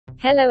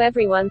Hello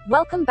everyone,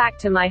 welcome back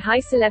to my High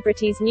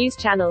Celebrities news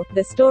channel.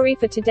 The story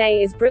for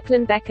today is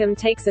Brooklyn Beckham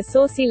takes a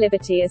saucy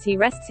liberty as he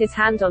rests his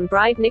hand on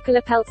bride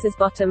Nicola Peltz's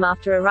bottom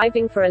after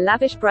arriving for a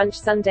lavish brunch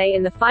Sunday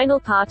in the final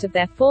part of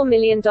their $4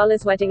 million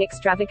wedding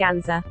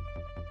extravaganza.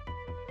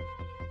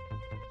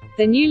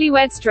 The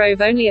newlyweds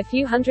drove only a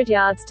few hundred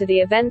yards to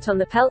the event on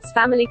the Peltz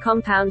family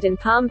compound in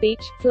Palm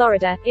Beach,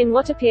 Florida, in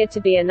what appeared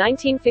to be a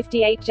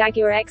 1958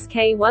 Jaguar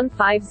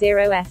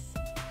XK150S.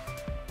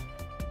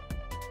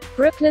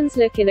 Brooklyn's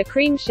look in a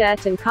cream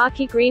shirt and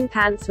khaki green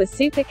pants was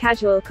super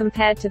casual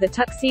compared to the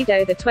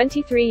tuxedo the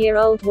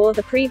 23-year-old wore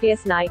the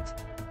previous night.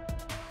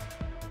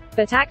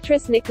 But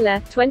actress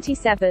Nicola,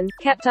 27,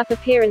 kept up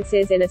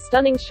appearances in a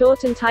stunning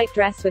short and tight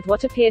dress with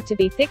what appeared to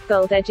be thick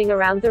gold edging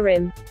around the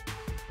rim.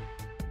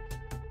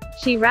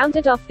 She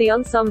rounded off the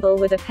ensemble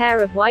with a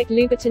pair of white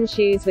Louboutin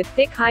shoes with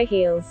thick high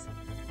heels.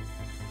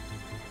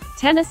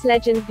 Tennis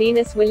legend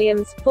Venus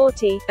Williams,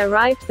 40,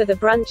 arrived for the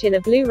brunch in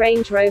a blue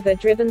Range Rover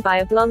driven by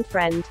a blonde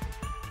friend.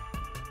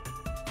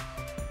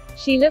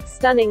 She looked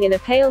stunning in a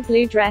pale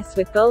blue dress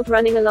with gold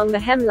running along the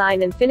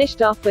hemline and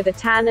finished off with a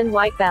tan and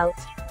white belt.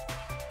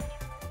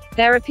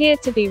 There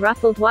appeared to be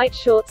ruffled white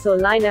shorts or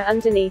liner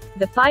underneath.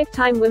 The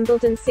five-time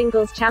Wimbledon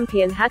singles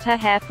champion had her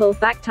hair pulled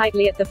back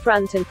tightly at the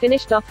front and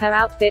finished off her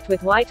outfit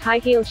with white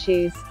high-heel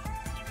shoes.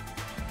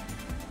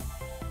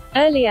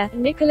 Earlier,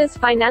 Nicola's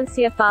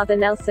financier father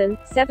Nelson,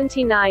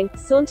 79,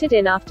 sauntered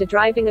in after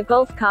driving a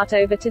golf cart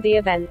over to the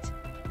event.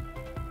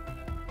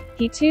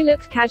 He too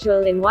looked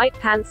casual in white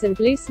pants and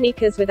blue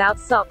sneakers without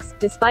socks.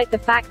 Despite the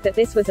fact that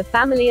this was a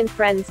family and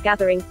friends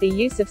gathering, the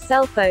use of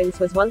cell phones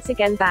was once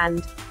again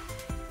banned.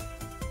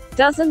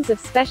 Dozens of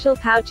special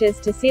pouches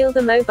to seal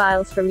the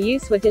mobiles from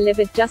use were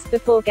delivered just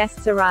before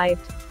guests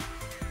arrived.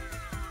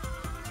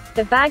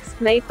 The bags,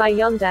 made by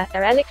Yonder,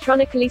 are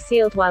electronically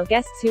sealed while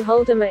guests who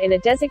hold them are in a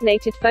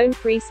designated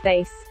phone-free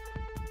space.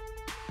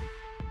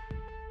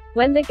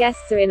 When the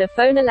guests are in a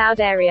phone-allowed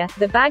area,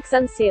 the bags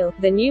unseal.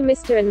 The new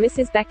Mr. and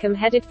Mrs. Beckham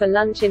headed for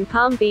lunch in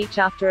Palm Beach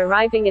after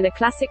arriving in a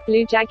classic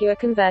blue Jaguar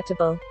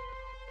convertible.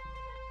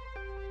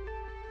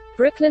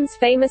 Brooklyn's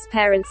famous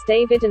parents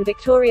David and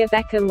Victoria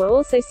Beckham were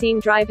also seen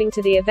driving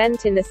to the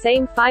event in the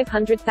same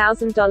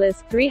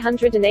 $500,000,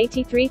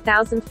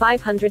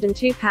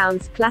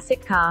 £383,502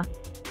 classic car.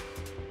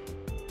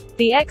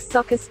 The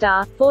ex-soccer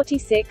star,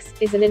 46,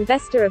 is an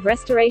investor of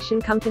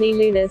restoration company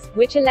Lunas,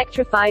 which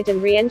electrified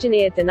and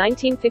re-engineered the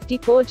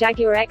 1954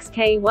 Jaguar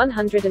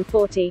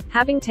XK140,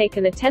 having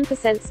taken a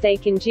 10%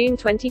 stake in June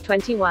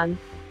 2021.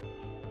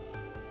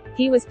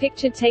 He was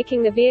pictured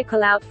taking the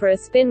vehicle out for a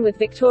spin with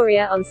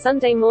Victoria on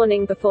Sunday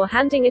morning before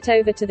handing it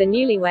over to the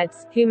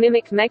newlyweds, who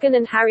mimicked Meghan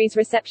and Harry's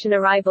reception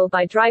arrival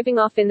by driving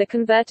off in the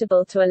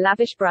convertible to a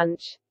lavish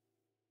brunch.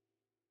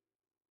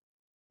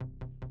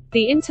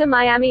 The Inter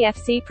Miami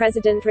FC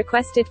president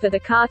requested for the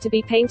car to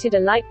be painted a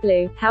light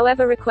blue,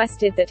 however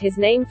requested that his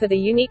name for the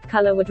unique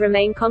color would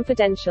remain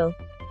confidential.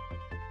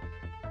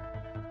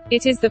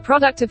 It is the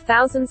product of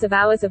thousands of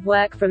hours of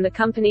work from the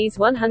company's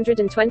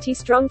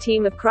 120-strong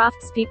team of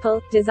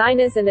craftspeople,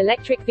 designers and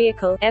electric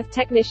vehicle (EV)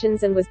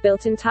 technicians and was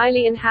built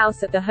entirely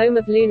in-house at the home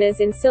of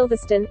Lunas in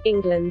Silverstone,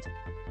 England.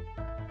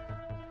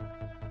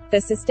 The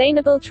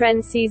sustainable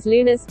trend sees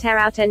Lunas tear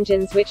out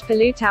engines which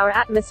pollute our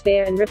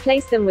atmosphere and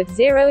replace them with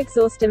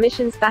zero-exhaust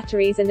emissions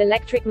batteries and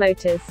electric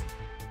motors.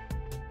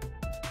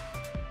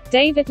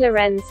 David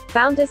Lorenz,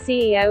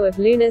 founder-CEO of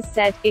Lunas,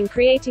 said, "In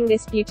creating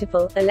this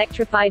beautiful,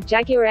 electrified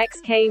Jaguar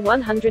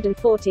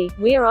XK140,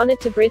 we are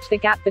honored to bridge the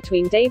gap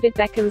between David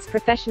Beckham's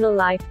professional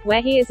life,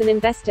 where he is an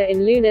investor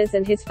in Lunas,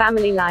 and his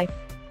family life.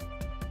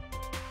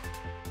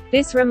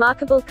 This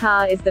remarkable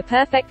car is the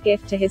perfect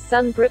gift to his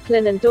son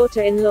Brooklyn and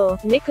daughter-in-law,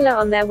 Nicola,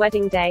 on their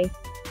wedding day.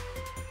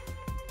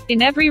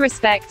 In every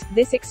respect,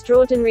 this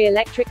extraordinary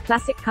electric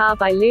classic car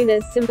by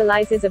Lunas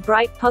symbolizes a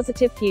bright,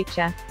 positive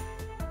future."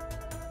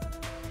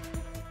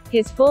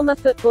 His former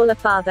footballer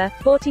father,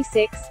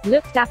 46,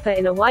 looked dapper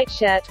in a white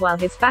shirt while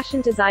his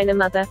fashion designer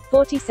mother,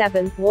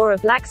 47, wore a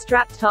black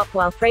strapped top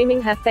while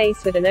framing her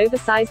face with an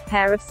oversized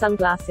pair of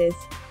sunglasses.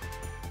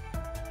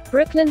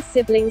 Brooklyn's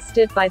siblings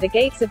stood by the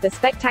gates of the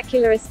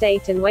spectacular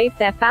estate and waved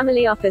their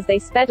family off as they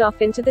sped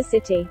off into the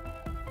city.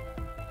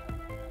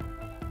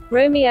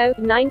 Romeo,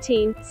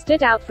 19,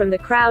 stood out from the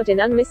crowd in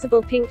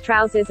unmissable pink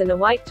trousers and a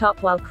white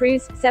top while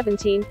Cruz,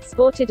 17,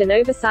 sported an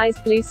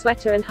oversized blue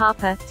sweater and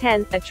Harper,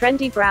 10, a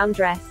trendy brown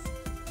dress.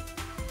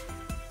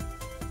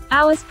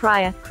 Hours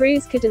prior,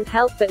 Cruz couldn't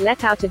help but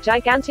let out a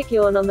gigantic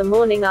yawn on the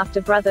morning after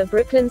brother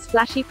Brooklyn's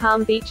flashy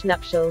Palm Beach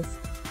nuptials.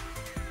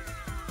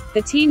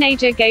 The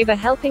teenager gave a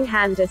helping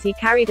hand as he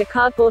carried a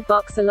cardboard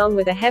box along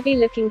with a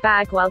heavy-looking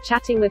bag while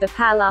chatting with a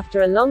pal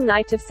after a long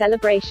night of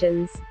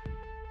celebrations.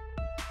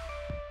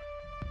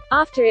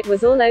 After it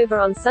was all over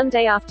on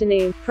Sunday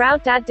afternoon,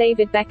 proud dad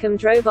David Beckham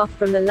drove off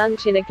from the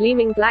lunch in a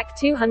gleaming black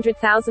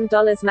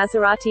 $200,000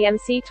 Maserati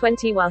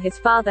MC20 while his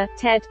father,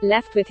 Ted,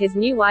 left with his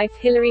new wife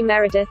Hillary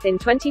Meredith in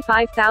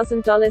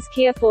 $25,000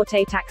 Kia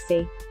Forte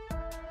taxi.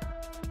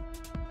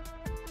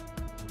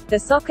 The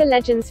soccer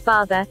legend's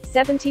father,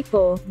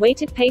 74,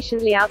 waited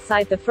patiently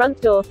outside the front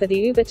door for the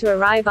Uber to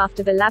arrive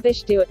after the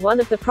lavish do at one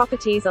of the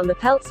properties on the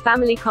Peltz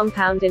family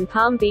compound in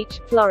Palm Beach,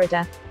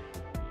 Florida.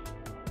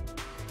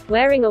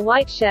 Wearing a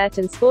white shirt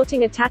and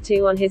sporting a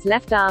tattoo on his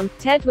left arm,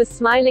 Ted was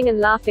smiling and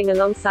laughing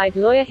alongside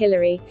lawyer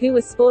Hillary, who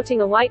was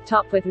sporting a white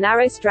top with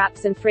narrow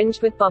straps and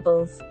fringed with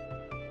bobbles.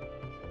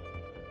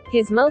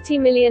 His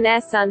multi-millionaire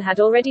son had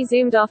already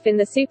zoomed off in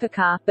the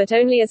supercar, but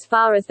only as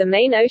far as the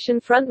main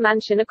ocean-front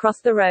mansion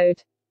across the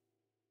road.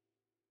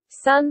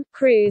 Son,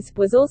 Cruz,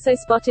 was also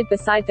spotted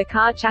beside the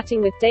car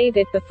chatting with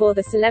David before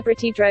the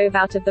celebrity drove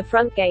out of the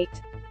front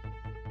gate.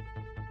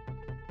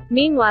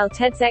 Meanwhile,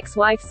 Ted's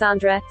ex-wife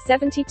Sandra,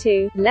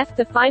 72, left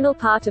the final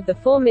part of the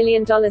 $4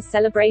 million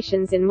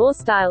celebrations in more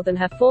style than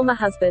her former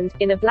husband,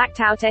 in a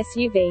blacked-out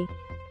SUV.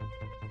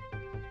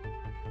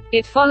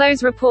 It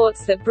follows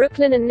reports that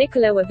Brooklyn and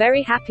Nicola were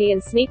very happy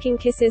and sneaking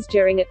kisses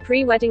during a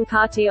pre-wedding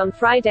party on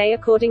Friday,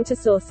 according to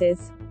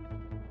sources.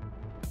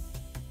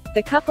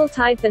 The couple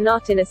tied the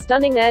knot in a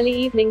stunning early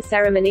evening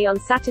ceremony on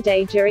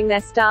Saturday during their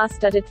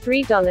star-studded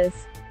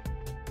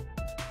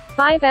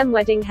 $3.5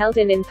 wedding held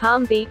in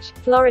Palm Beach,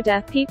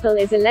 Florida. People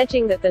is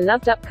alleging that the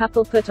loved-up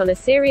couple put on a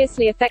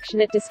seriously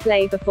affectionate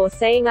display before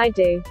saying "I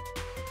do."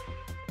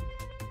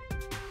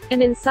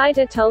 An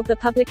insider told the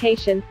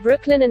publication,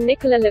 Brooklyn and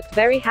Nicola looked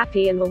very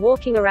happy and were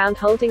walking around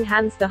holding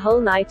hands the whole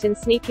night and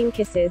sneaking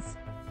kisses.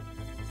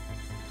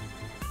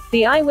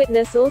 The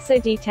eyewitness also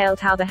detailed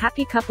how the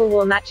happy couple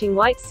wore matching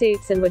white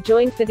suits and were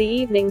joined for the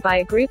evening by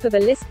a group of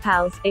A-list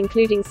pals,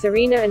 including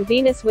Serena and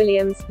Venus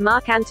Williams,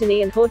 Mark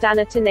Anthony and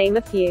Jordana, to name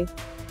a few.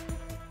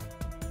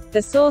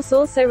 The source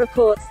also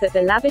reports that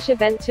the lavish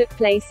event took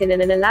place in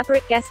an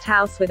elaborate guest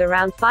house with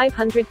around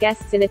 500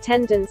 guests in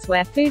attendance,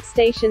 where food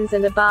stations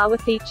and a bar were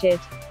featured.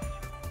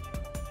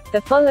 The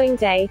following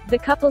day, the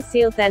couple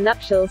sealed their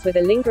nuptials with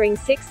a lingering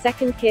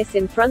 6-second kiss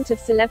in front of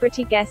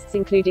celebrity guests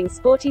including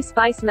Sporty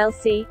Spice Mel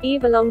C,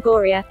 Eva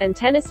Longoria, and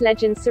tennis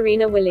legend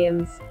Serena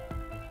Williams.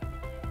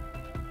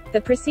 The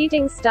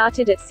proceedings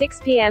started at 6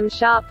 p.m.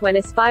 sharp when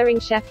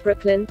aspiring chef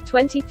Brooklyn,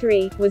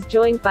 23, was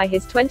joined by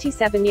his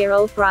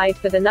 27-year-old bride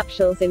for the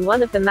nuptials in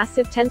one of the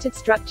massive tented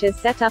structures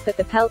set up at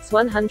the Peltz'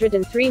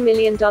 $103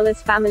 million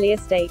family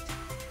estate.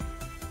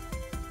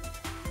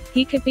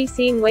 He could be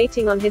seen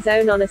waiting on his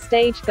own on a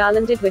stage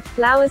garlanded with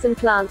flowers and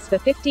plants for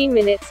 15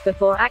 minutes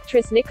before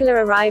actress Nicola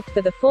arrived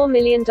for the $4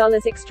 million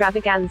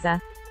extravaganza.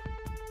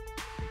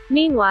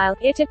 Meanwhile,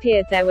 it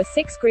appeared there were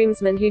 6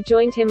 groomsmen who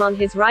joined him on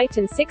his right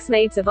and 6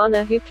 maids of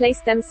honor who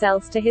placed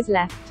themselves to his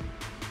left.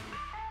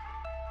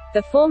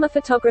 The former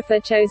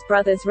photographer chose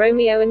brothers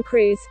Romeo and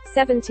Cruz,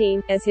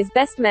 17, as his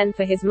best men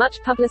for his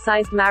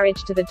much-publicized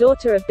marriage to the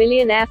daughter of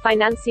billionaire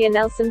financier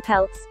Nicola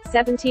Peltz,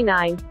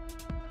 79.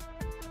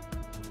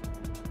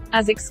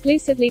 As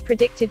exclusively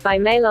predicted by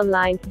Mail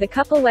Online, the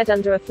couple wed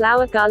under a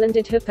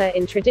flower-garlanded huppah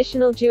in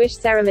traditional Jewish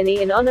ceremony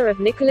in honor of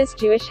Nicola's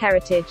Jewish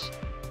heritage.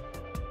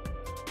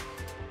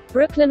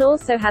 Brooklyn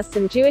also has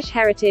some Jewish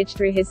heritage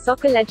through his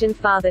soccer legend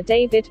father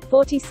David,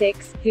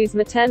 46, whose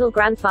maternal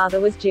grandfather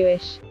was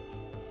Jewish.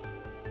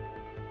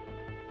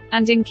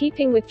 And in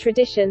keeping with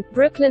tradition,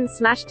 Brooklyn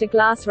smashed a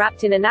glass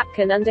wrapped in a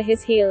napkin under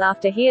his heel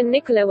after he and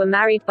Nicola were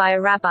married by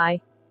a rabbi.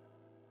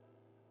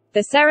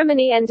 The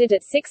ceremony ended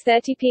at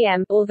 6:30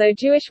 p.m., although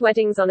Jewish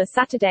weddings on a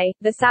Saturday,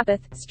 the Sabbath,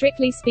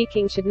 strictly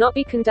speaking should not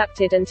be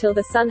conducted until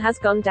the sun has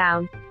gone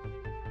down.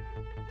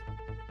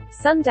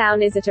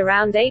 Sundown is at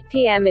around 8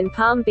 p.m. in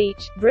Palm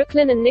Beach.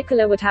 Brooklyn and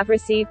Nicola would have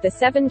received the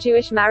 7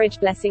 Jewish marriage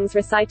blessings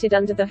recited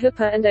under the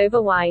huppah and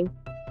over wine.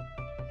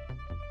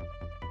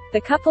 The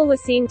couple were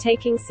seen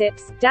taking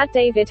sips. Dad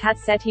David had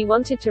said he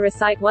wanted to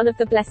recite one of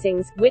the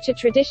blessings, which are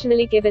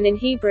traditionally given in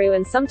Hebrew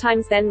and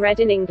sometimes then read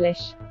in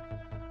English.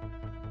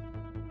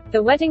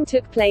 The wedding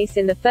took place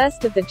in the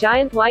first of the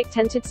giant white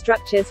tented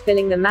structures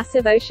filling the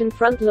massive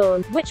ocean-front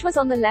lawn, which was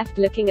on the left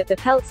looking at the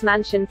Peltz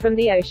mansion from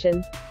the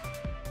ocean.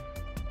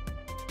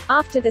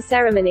 After the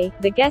ceremony,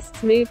 the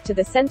guests moved to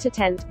the center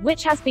tent,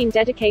 which has been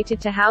dedicated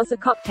to house a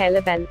cocktail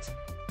event.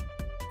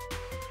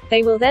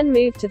 They will then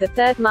move to the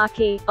third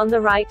marquee, on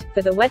the right,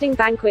 for the wedding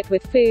banquet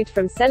with food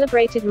from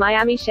celebrated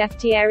Miami chef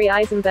Thierry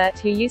Eisenbert,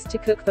 who used to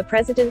cook for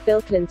President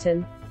Bill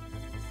Clinton.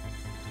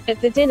 At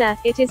the dinner,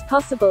 it is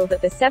possible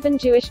that the 7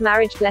 Jewish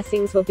marriage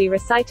blessings will be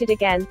recited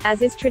again,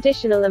 as is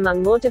traditional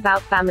among more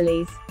devout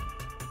families.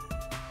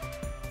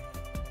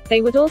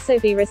 They would also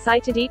be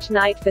recited each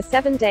night for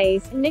 7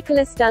 days.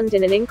 Nicola stunned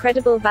in an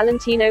incredible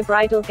Valentino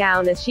bridal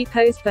gown as she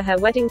posed for her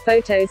wedding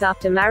photos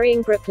after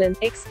marrying Brooklyn,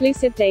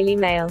 exclusive Daily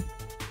Mail.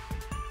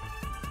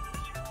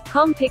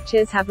 Com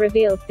Pictures have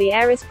revealed, the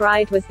heiress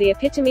bride was the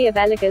epitome of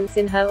elegance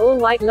in her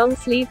all-white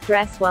long-sleeved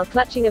dress while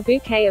clutching a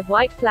bouquet of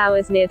white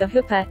flowers near the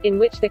huppah, in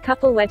which the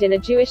couple wed in a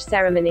Jewish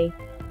ceremony.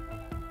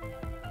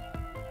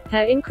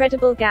 Her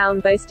incredible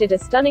gown boasted a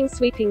stunning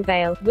sweeping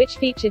veil, which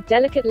featured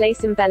delicate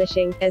lace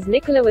embellishing, as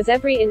Nicola was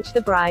every inch the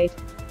bride.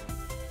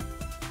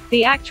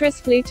 The actress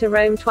flew to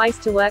Rome twice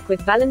to work with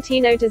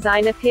Valentino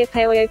designer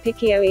Pierpaolo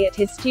Piccioli at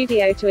his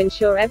studio to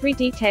ensure every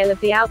detail of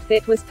the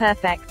outfit was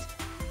perfect.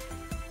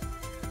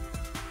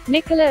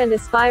 Nicola and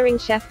aspiring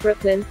chef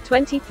Brooklyn,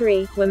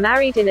 23, were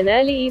married in an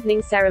early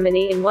evening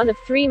ceremony in one of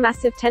 3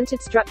 massive tented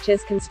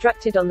structures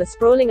constructed on the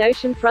sprawling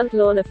oceanfront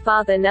lawn of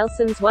Father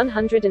Nelson's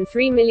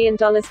 $103 million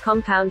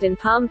compound in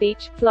Palm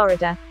Beach,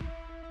 Florida.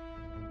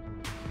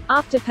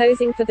 After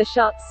posing for the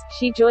shots,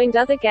 she joined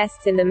other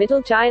guests in the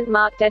middle giant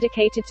mark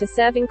dedicated to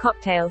serving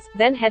cocktails,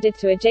 then headed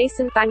to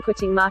adjacent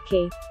banqueting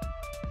marquee.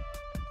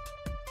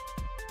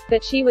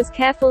 But she was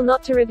careful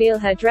not to reveal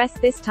her dress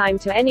this time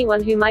to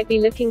anyone who might be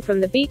looking from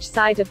the beach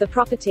side of the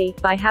property,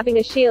 by having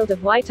a shield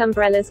of white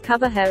umbrellas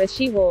cover her as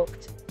she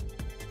walked.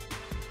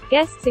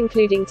 Guests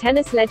including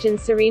tennis legend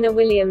Serena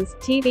Williams,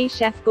 TV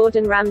chef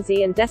Gordon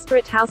Ramsay and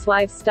Desperate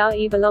Housewives star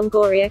Eva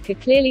Longoria could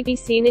clearly be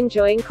seen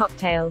enjoying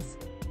cocktails.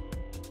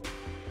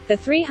 The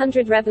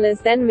 300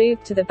 revelers then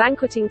moved to the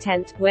banqueting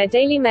tent, where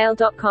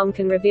DailyMail.com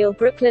can reveal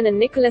Brooklyn and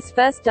Nicola's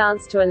first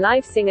dance to a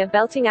live singer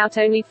belting out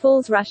Only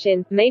Fools Rush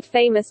In, made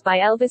famous by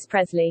Elvis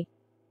Presley.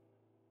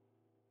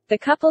 The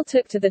couple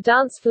took to the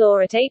dance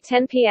floor at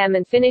 8:10 p.m.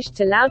 and finished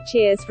to loud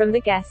cheers from the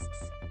guests.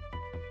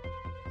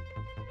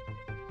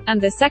 And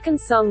the second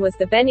song was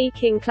the Ben E.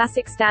 King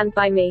classic Stand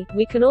By Me.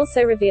 We can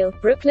also reveal,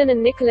 Brooklyn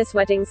and Nicola's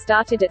wedding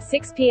started at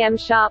 6 p.m.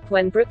 sharp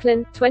when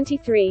Brooklyn,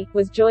 23,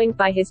 was joined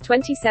by his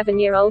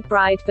 27-year-old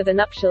bride for the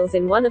nuptials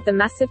in one of the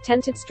massive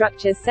tented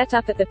structures set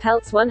up at the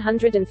Peltz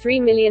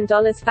 $103 million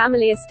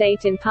family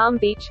estate in Palm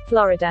Beach,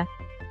 Florida.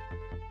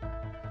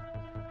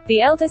 The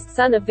eldest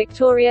son of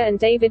Victoria and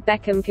David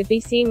Beckham could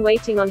be seen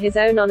waiting on his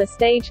own on a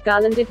stage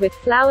garlanded with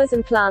flowers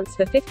and plants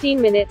for 15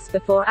 minutes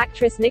before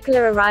actress Nicola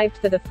arrived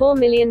for the $4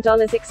 million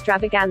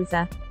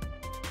extravaganza.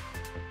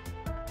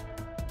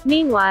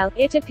 Meanwhile,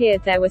 it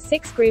appeared there were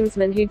 6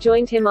 groomsmen who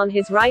joined him on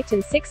his right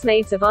and 6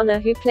 maids of honor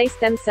who placed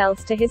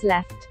themselves to his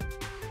left.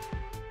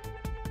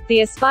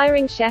 The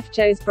aspiring chef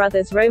chose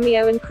brothers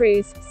Romeo and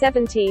Cruz,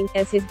 17,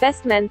 as his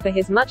best men for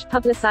his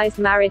much-publicized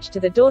marriage to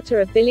the daughter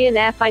of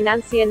billionaire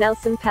financier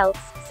Nicola Peltz,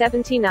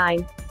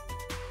 79.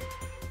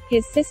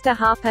 His sister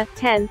Harper,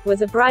 10,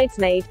 was a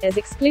bridesmaid, as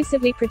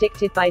exclusively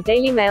predicted by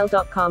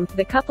DailyMail.com.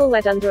 The couple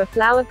wed under a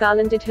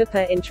flower-garlanded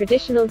huppah in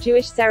traditional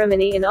Jewish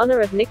ceremony in honor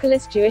of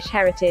Nicola's Jewish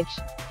heritage.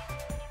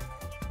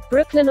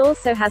 Brooklyn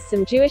also has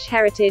some Jewish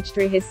heritage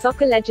through his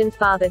soccer legend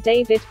father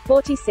David,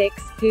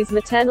 46, whose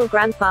maternal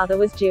grandfather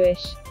was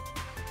Jewish.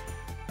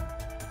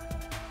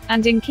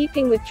 And in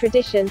keeping with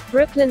tradition,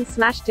 Brooklyn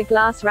smashed a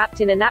glass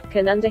wrapped in a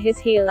napkin under his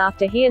heel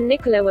after he and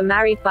Nicola were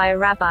married by a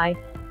rabbi.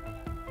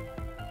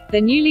 The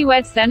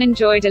newlyweds then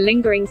enjoyed a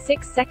lingering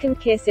 6-second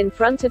kiss in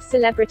front of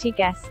celebrity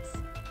guests.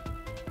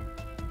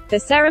 The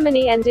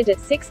ceremony ended at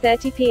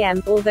 6:30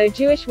 p.m., although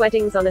Jewish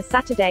weddings on a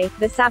Saturday,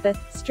 the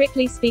Sabbath,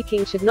 strictly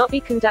speaking should not be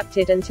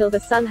conducted until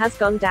the sun has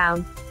gone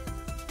down.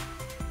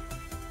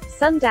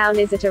 Sundown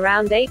is at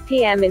around 8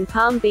 p.m. in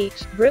Palm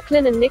Beach.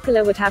 Brooklyn and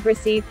Nicola would have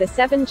received the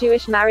 7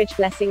 Jewish marriage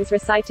blessings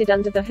recited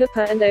under the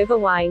huppah and over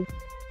wine.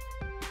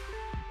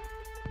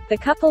 The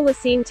couple were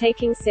seen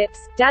taking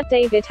sips. Dad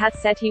David had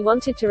said he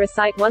wanted to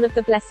recite one of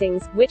the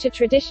blessings, which are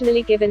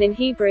traditionally given in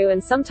Hebrew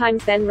and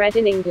sometimes then read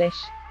in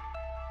English.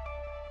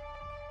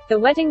 The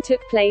wedding took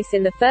place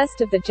in the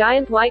first of the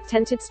giant white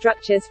tented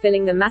structures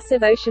filling the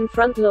massive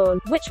ocean-front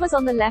lawn, which was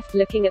on the left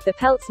looking at the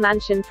Peltz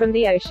mansion from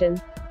the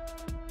ocean.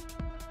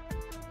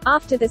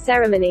 After the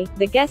ceremony,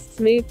 the guests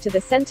moved to the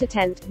center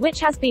tent,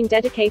 which has been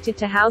dedicated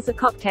to house a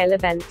cocktail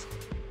event.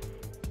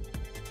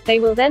 They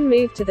will then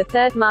move to the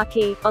third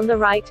marquee, on the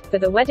right, for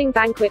the wedding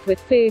banquet with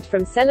food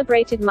from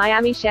celebrated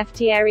Miami chef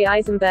Thierry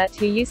Eisenbert,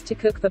 who used to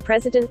cook for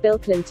President Bill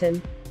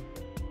Clinton.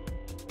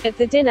 At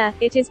the dinner,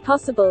 it is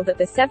possible that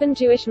the 7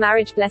 Jewish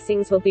marriage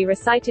blessings will be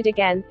recited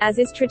again, as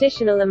is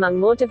traditional among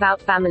more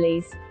devout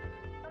families.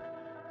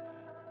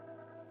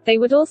 They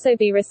would also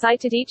be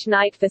recited each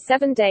night for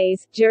 7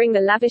 days. During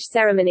the lavish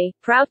ceremony,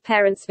 proud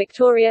parents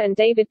Victoria and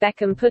David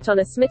Beckham put on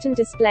a smitten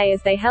display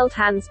as they held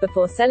hands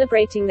before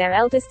celebrating their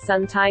eldest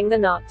son tying the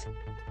knot.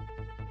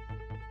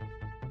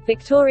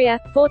 Victoria,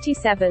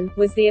 47,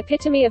 was the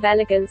epitome of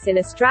elegance in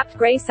a strapped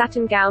grey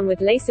satin gown with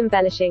lace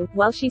embellishing,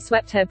 while she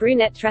swept her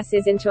brunette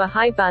tresses into a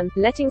high bun,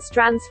 letting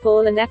strands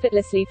fall and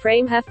effortlessly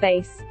frame her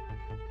face.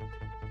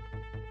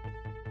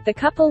 The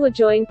couple were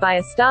joined by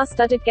a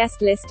star-studded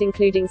guest list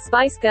including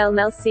Spice Girl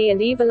Mel C and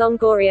Eva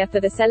Longoria for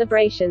the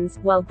celebrations,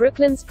 while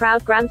Brooklyn's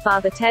proud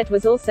grandfather Ted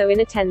was also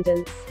in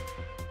attendance.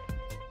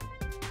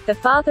 The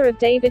father of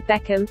David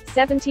Beckham,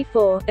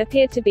 74,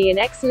 appeared to be in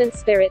excellent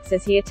spirits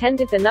as he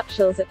attended the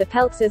nuptials at the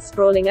Peltz's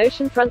sprawling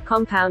oceanfront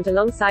compound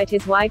alongside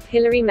his wife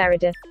Hillary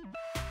Meredith.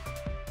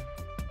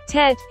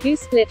 Ted, who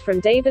split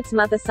from David's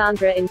mother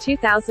Sandra in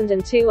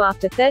 2002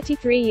 after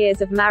 33 years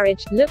of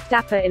marriage, looked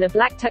dapper in a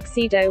black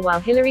tuxedo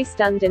while Hillary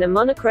stunned in a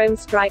monochrome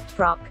striped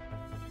frock.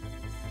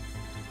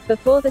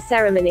 Before the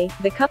ceremony,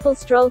 the couple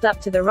strolled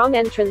up to the wrong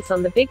entrance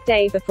on the big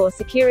day before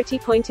security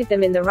pointed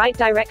them in the right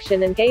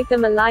direction and gave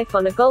them a life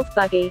on a golf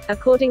buggy,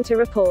 according to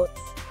reports.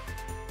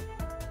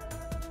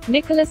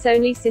 Nicola's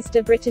only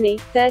sister Brittany,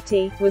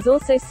 30, was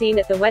also seen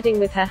at the wedding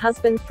with her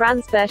husband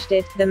Franz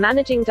Berstedt, the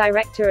managing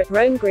director at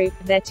Rome Group,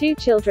 their 2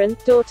 children,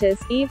 daughters,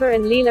 Eva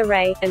and Leela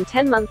Ray, and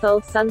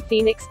 10-month-old son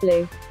Phoenix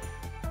Blue.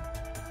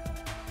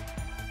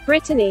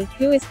 Brittany,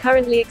 who is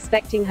currently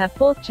expecting her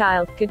fourth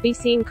child, could be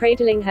seen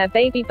cradling her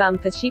baby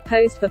bump as she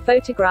posed for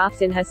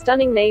photographs in her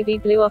stunning navy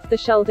blue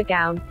off-the-shoulder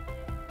gown.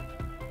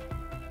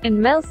 And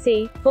Mel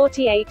C.,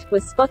 48,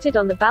 was spotted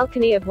on the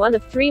balcony of one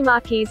of 3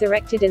 marquees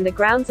erected in the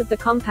grounds of the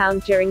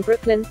compound during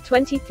Brooklyn,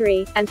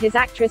 23, and his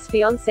actress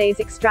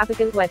fiancé's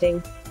extravagant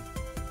wedding.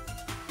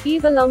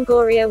 Eva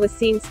Longoria was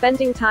seen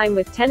spending time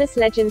with tennis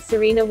legend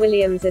Serena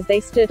Williams as they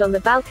stood on the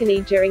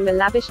balcony during the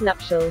lavish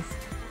nuptials.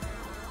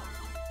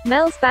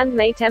 Mel's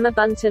bandmate Emma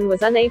Bunton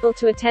was unable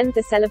to attend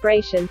the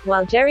celebration,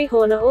 while Jerry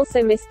Horner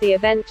also missed the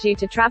event due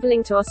to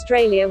traveling to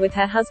Australia with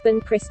her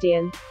husband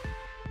Christian.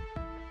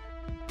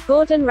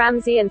 Gordon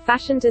Ramsay and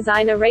fashion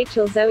designer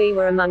Rachel Zoe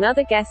were among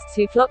other guests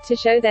who flocked to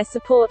show their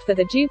support for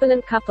the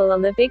jubilant couple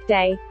on the big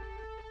day.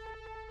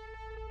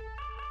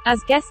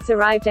 As guests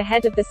arrived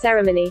ahead of the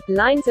ceremony,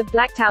 lines of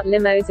blacked-out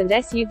limos and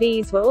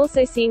SUVs were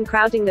also seen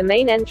crowding the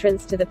main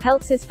entrance to the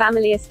Peltz's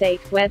family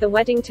estate, where the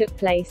wedding took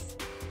place.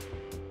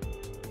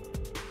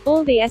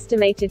 All the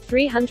estimated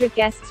 300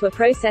 guests were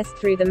processed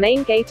through the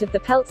main gate of the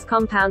Peltz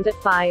compound at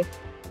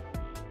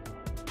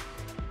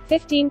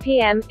 5:15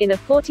 p.m., in a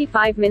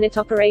 45-minute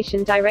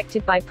operation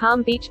directed by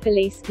Palm Beach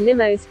police.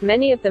 Limos,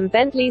 many of them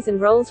Bentleys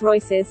and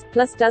Rolls-Royces,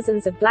 plus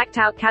dozens of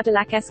blacked-out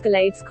Cadillac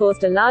Escalades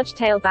caused a large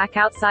tailback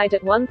outside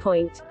at one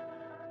point.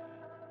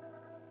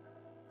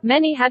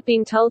 Many had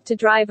been told to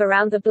drive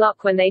around the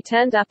block when they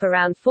turned up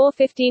around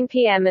 4:15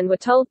 p.m. and were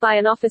told by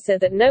an officer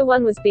that no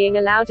one was being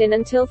allowed in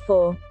until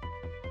 4:20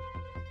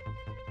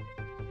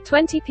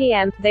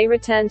 p.m., they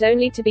returned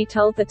only to be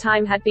told the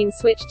time had been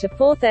switched to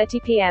 4:30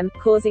 p.m.,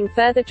 causing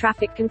further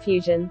traffic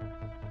confusion.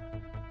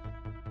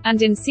 And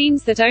in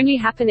scenes that only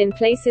happen in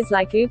places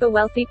like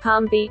uber-wealthy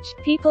Palm Beach,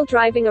 people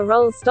driving a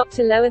Rolls stopped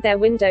to lower their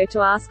window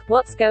to ask,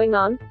 "What's going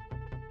on?"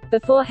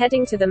 Before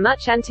heading to the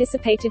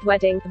much-anticipated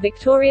wedding,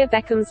 Victoria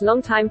Beckham's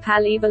longtime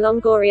pal Eva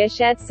Longoria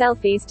shared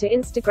selfies to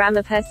Instagram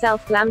of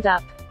herself glammed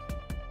up.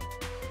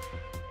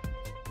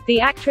 The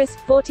actress,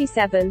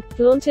 47,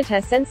 flaunted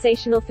her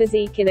sensational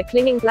physique in a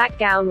clinging black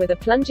gown with a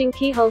plunging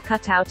keyhole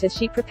cutout as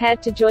she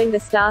prepared to join the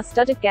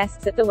star-studded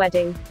guests at the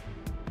wedding.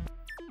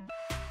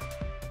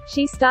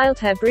 She styled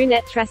her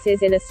brunette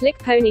tresses in a slick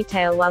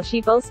ponytail while she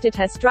bolstered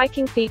her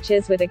striking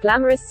features with a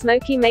glamorous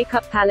smoky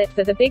makeup palette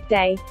for the big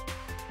day.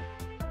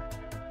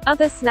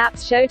 Other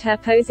snaps showed her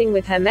posing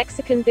with her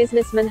Mexican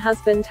businessman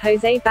husband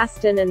Jose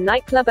Baston and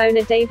nightclub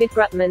owner David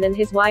Grutman and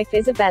his wife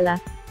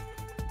Isabella.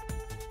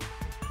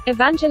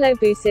 Evangelo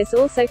Bousis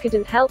also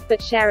couldn't help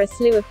but share a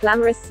slew of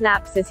glamorous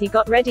snaps as he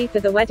got ready for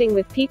the wedding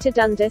with Peter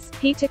Dundas,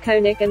 Peter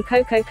Koenig and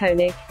Coco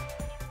Koenig.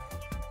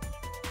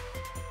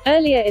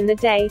 Earlier in the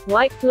day,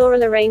 white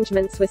floral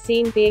arrangements were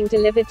seen being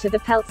delivered to the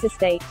Peltz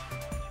estate.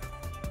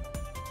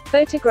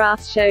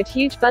 Photographs showed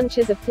huge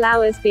bunches of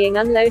flowers being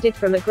unloaded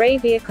from a grey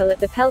vehicle at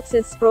the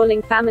Peltz's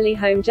sprawling family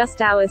home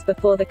just hours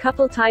before the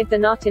couple tied the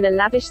knot in a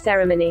lavish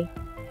ceremony.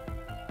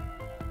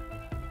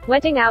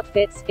 Wedding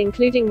outfits,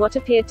 including what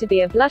appeared to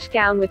be a blush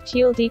gown with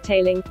tulle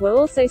detailing, were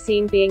also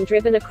seen being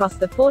driven across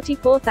the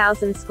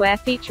 44,000 square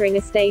featuring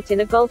estate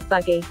in a golf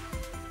buggy.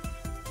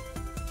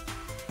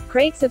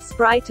 Crates of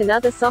Sprite and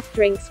other soft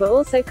drinks were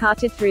also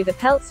carted through the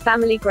Peltz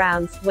family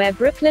grounds, where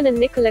Brooklyn and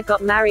Nicola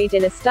got married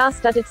in a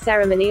star-studded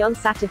ceremony on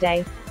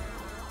Saturday.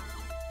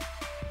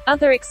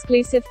 Other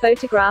exclusive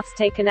photographs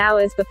taken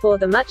hours before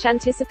the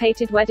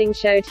much-anticipated wedding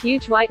showed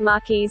huge white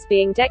marquees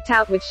being decked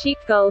out with sheep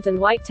gold and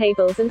white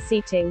tables and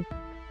seating.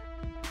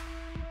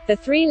 The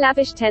 3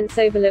 lavish tents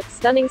overlook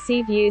stunning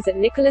sea views at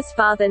Nicola's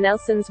father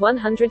Nelson's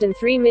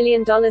 $103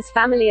 million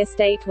family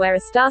estate, where a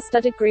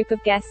star-studded group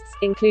of guests,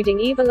 including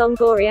Eva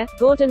Longoria,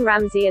 Gordon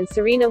Ramsay and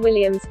Serena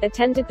Williams,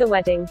 attended the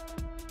wedding.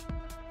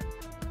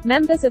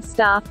 Members of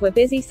staff were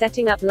busy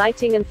setting up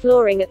lighting and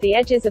flooring at the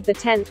edges of the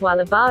tent, while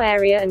a bar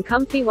area and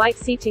comfy white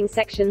seating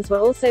sections were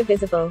also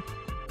visible.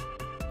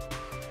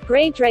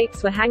 Grey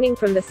drapes were hanging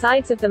from the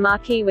sides of the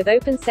marquee with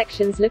open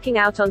sections looking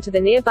out onto the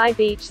nearby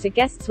beach, so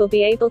guests will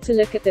be able to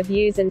look at the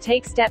views and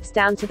take steps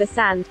down to the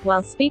sand,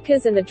 while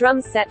speakers and a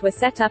drums set were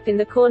set up in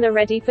the corner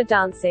ready for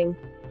dancing.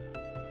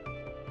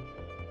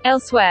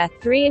 Elsewhere,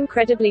 3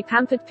 incredibly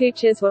pampered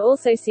pooches were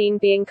also seen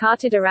being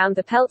carted around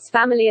the Peltz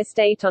family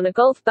estate on a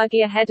golf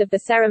buggy ahead of the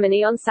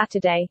ceremony on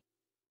Saturday.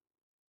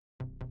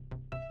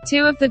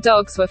 2 of the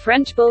dogs were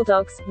French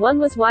bulldogs, one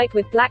was white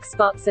with black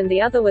spots and the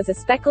other was a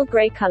speckled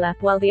grey color,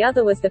 while the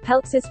other was the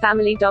Peltz's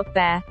family dog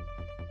Bear.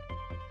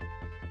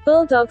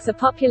 Bulldogs are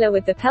popular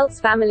with the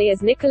Peltz family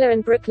as Nicola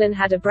and Brooklyn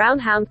had a brown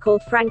hound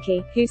called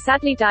Frankie, who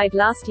sadly died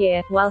last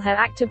year, while her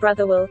actor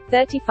brother Will,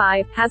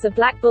 35, has a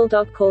black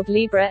bulldog called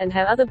Libra and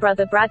her other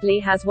brother Bradley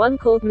has one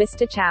called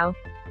Mr. Chow.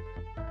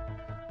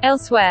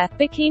 Elsewhere,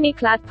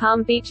 bikini-clad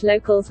Palm Beach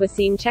locals were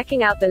seen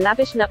checking out the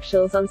lavish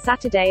nuptials on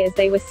Saturday as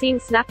they were seen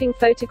snapping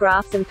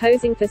photographs and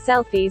posing for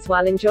selfies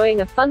while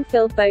enjoying a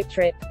fun-filled boat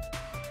trip.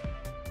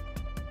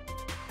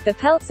 The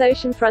Peltz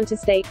oceanfront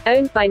estate,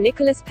 owned by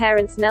Nicola's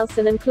parents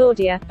Nelson and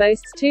Claudia,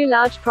 boasts 2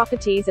 large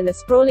properties and a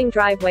sprawling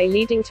driveway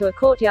leading to a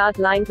courtyard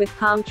lined with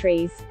palm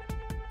trees.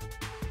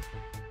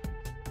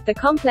 The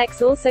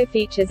complex also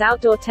features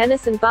outdoor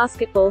tennis and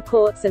basketball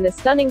courts and a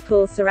stunning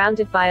pool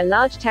surrounded by a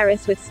large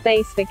terrace with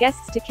space for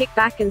guests to kick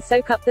back and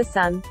soak up the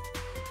sun.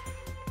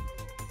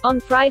 On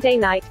Friday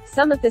night,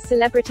 some of the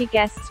celebrity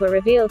guests were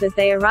revealed as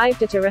they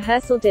arrived at a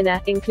rehearsal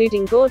dinner,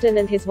 including Gordon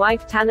and his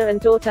wife Tanner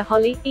and daughter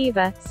Holly,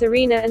 Eva,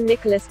 Serena and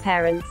Nicola's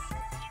parents.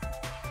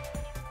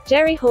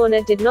 Jerry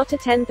Horner did not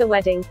attend the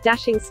wedding,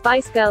 dashing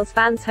Spice Girls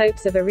fans'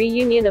 hopes of a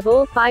reunion of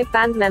all 5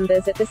 band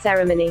members at the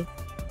ceremony.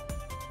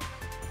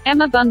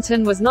 Emma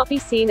Bunton was not be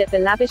seen at the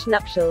lavish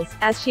nuptials,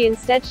 as she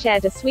instead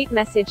shared a sweet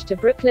message to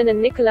Brooklyn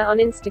and Nicola on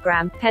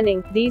Instagram,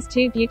 penning, "These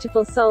two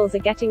beautiful souls are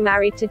getting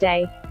married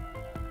today.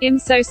 I'm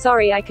so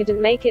sorry I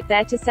couldn't make it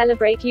there to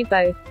celebrate you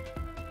both.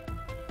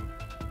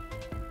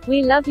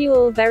 We love you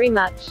all very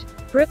much."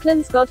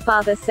 Brooklyn's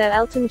godfather Sir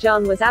Elton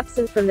John was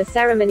absent from the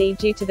ceremony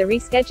due to the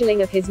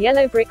rescheduling of his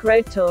Yellow Brick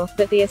Road tour,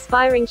 but the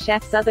aspiring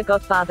chef's other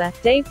godfather,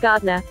 Dave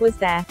Gardner, was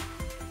there.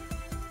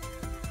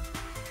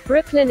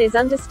 Brooklyn is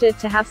understood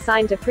to have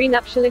signed a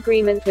prenuptial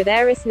agreement with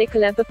heiress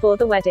Nicola before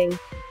the wedding.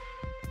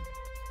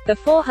 The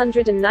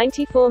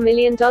 $494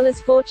 million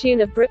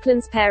fortune of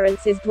Brooklyn's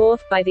parents is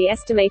dwarfed by the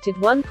estimated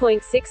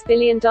 $1.6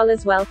 billion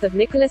wealth of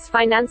Nicola's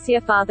financier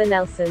father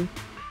Nelson.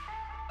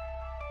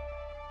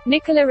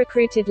 Nicola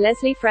recruited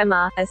Leslie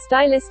Fremar, a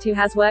stylist who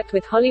has worked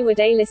with Hollywood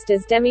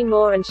A-listers Demi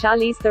Moore and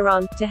Charlize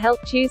Theron, to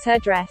help choose her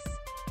dress.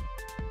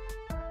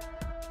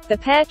 The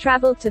pair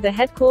traveled to the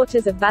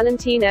headquarters of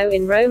Valentino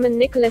in Rome and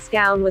Nicola's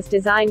gown was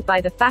designed by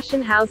the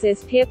fashion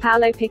house's Pier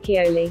Paolo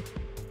Piccioli.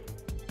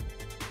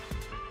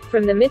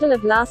 From the middle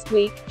of last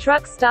week,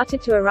 trucks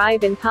started to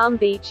arrive in Palm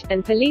Beach,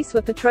 and police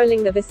were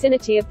patrolling the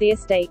vicinity of the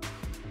estate.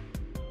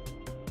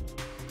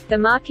 The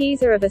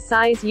marquees are of a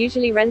size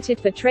usually rented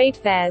for trade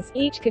fairs,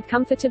 each could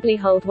comfortably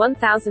hold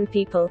 1,000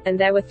 people, and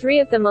there were 3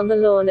 of them on the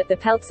lawn at the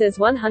Peltz's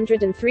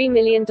 $103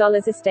 million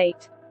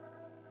estate.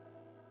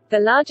 The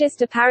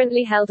largest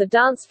apparently held a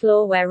dance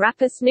floor where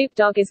rapper Snoop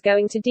Dogg is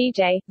going to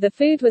DJ. The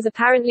food was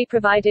apparently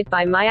provided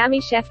by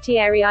Miami chef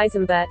Thierry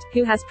Eisenbert,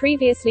 who has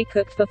previously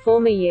cooked for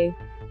former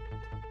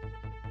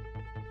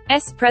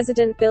U.S.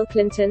 President Bill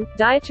Clinton.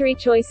 Dietary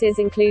choices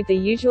include the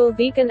usual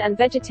vegan and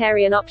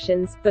vegetarian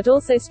options, but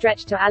also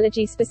stretch to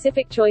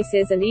allergy-specific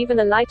choices and even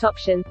a light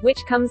option,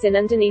 which comes in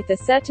underneath a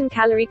certain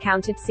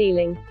calorie-counted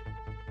ceiling.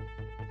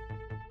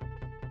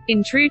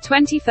 In true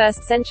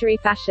 21st century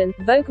fashion,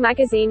 Vogue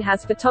magazine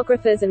has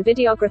photographers and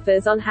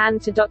videographers on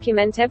hand to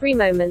document every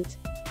moment.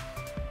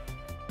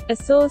 A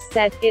source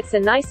said, "It's a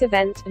nice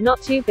event,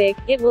 not too big,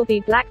 it will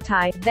be black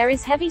tie, there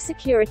is heavy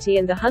security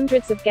and the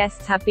hundreds of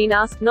guests have been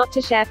asked not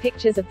to share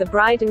pictures of the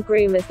bride and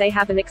groom as they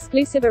have an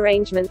exclusive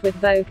arrangement with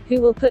Vogue,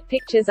 who will put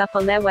pictures up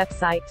on their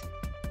website.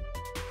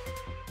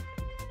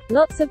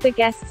 Lots of the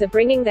guests are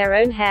bringing their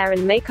own hair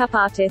and makeup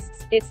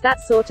artists, it's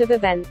that sort of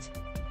event."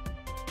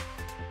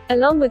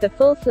 Along with a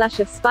full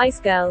flush of Spice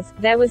Girls,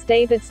 there was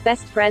David's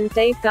best friend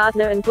Dave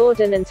Gardner and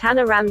Gordon and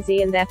Tanner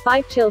Ramsey and their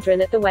 5 children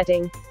at the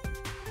wedding.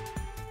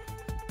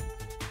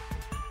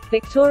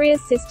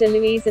 Victoria's sister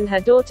Louise and her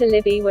daughter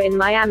Libby were in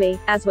Miami,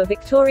 as were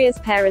Victoria's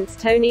parents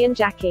Tony and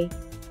Jackie.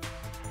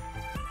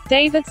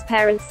 David's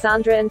parents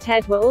Sandra and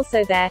Ted were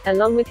also there,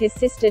 along with his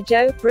sister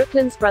Jo.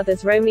 Brooklyn's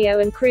brothers Romeo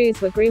and Cruz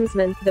were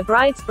groomsmen, the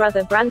bride's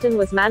brother Brandon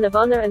was man of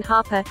honor and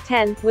Harper,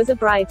 10, was a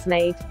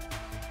bridesmaid.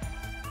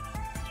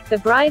 The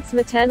bride's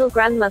maternal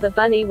grandmother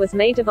Bunny was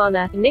maid of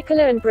honor.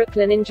 Nicola and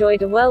Brooklyn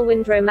enjoyed a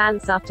whirlwind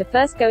romance after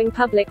first going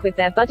public with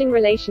their budding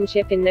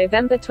relationship in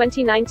November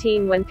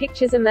 2019 when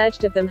pictures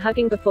emerged of them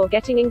hugging before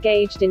getting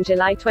engaged in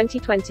July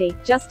 2020,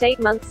 just 8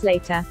 months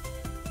later.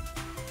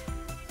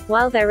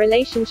 While their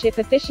relationship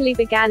officially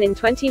began in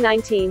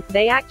 2019,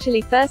 they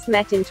actually first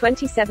met in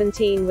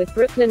 2017 with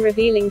Brooklyn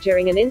revealing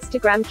during an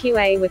Instagram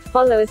Q&A with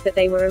followers that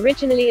they were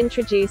originally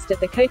introduced at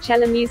the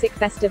Coachella Music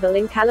Festival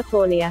in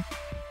California.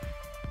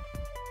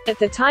 At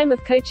the time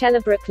of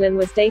Coachella, Brooklyn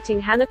was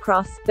dating Hannah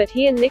Cross, but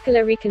he and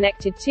Nicola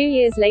reconnected 2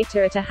 years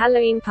later at a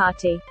Halloween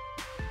party.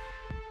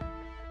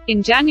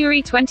 In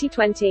January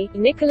 2020,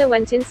 Nicola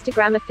went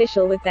Instagram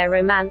official with their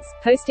romance,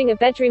 posting a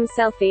bedroom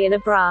selfie in a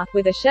bra,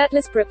 with a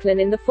shirtless Brooklyn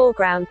in the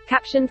foreground,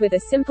 captioned with a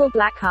simple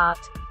black heart.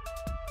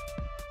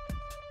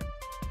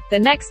 The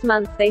next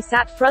month they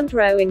sat front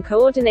row in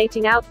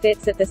coordinating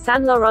outfits at the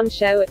Saint Laurent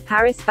show at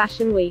Paris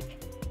Fashion Week.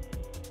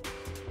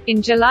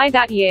 In July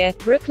that year,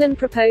 Brooklyn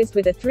proposed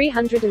with a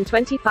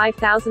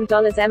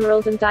 $325,000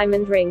 emerald and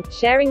diamond ring,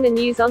 sharing the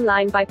news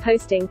online by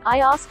posting, "I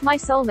asked my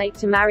soulmate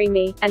to marry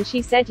me, and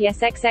she said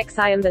yes XX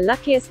I am the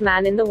luckiest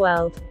man in the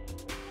world.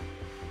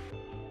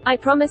 I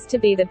promise to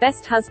be the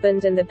best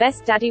husband and the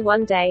best daddy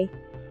one day."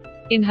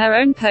 In her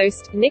own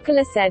post,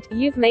 Nicola said,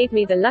 "You've made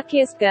me the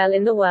luckiest girl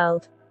in the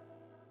world.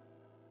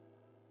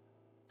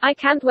 I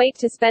can't wait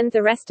to spend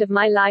the rest of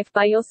my life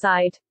by your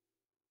side."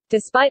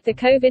 Despite the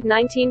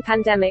COVID-19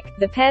 pandemic,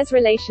 the pair's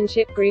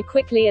relationship grew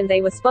quickly and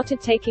they were spotted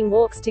taking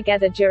walks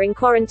together during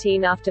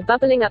quarantine after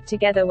bubbling up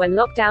together when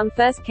lockdown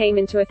first came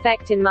into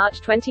effect in March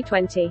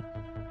 2020.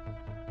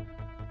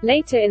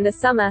 Later in the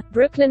summer,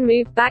 Brooklyn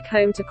moved back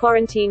home to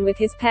quarantine with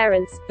his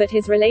parents, but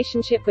his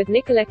relationship with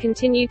Nicola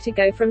continued to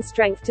go from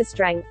strength to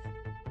strength.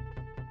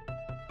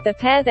 The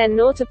pair then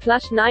bought a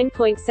plush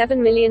 $9.7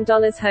 million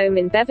home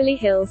in Beverly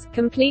Hills,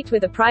 complete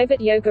with a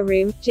private yoga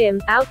room, gym,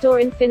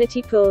 outdoor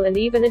infinity pool and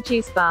even a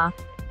juice bar.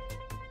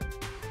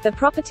 The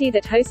property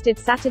that hosted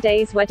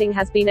Saturday's wedding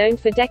has been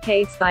owned for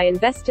decades by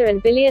investor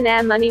and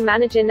billionaire money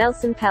manager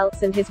Nicola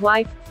Peltz and his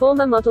wife,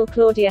 former model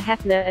Claudia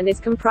Hefner, and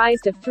is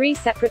comprised of 3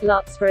 separate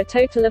lots for a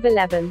total of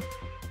 11.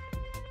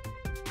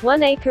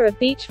 1 acre of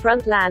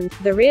beachfront land,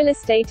 the real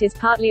estate is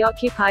partly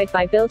occupied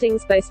by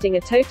buildings boasting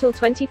a total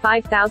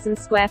 25,000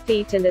 square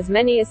feet and as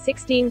many as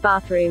 16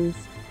 bathrooms.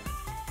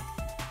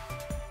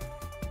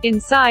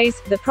 In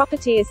size, the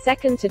property is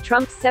second to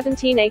Trump's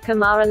 17-acre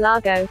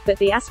Mar-a-Lago, but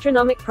the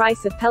astronomical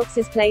price of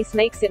Peltz's place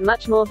makes it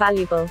much more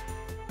valuable.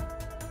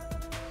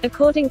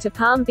 According to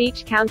Palm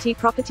Beach County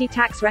property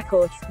tax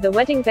records, the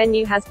wedding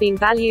venue has been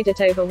valued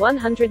at over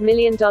 $100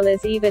 million,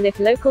 even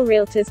if local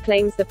realtors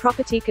claims the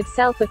property could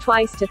sell for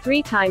twice to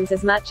 3 times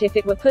as much if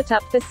it were put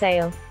up for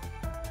sale.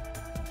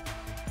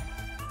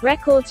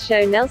 Records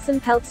show Nicola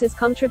Peltz's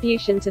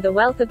contribution to the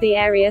wealth of the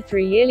area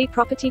through yearly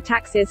property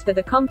taxes for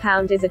the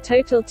compound is a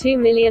total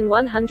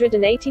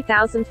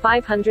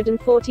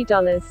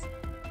 $2,180,540.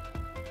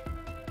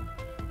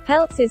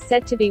 Peltz is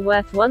said to be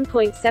worth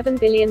 $1.7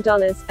 billion,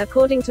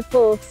 according to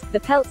Forbes. The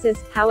Peltzes,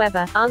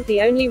 however, aren't the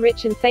only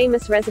rich and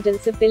famous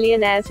residents of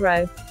Billionaires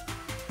Row.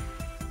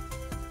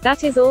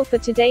 That is all for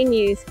today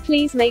news.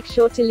 Please make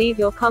sure to leave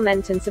your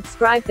comment and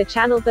subscribe the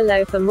channel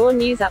below for more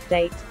news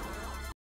update.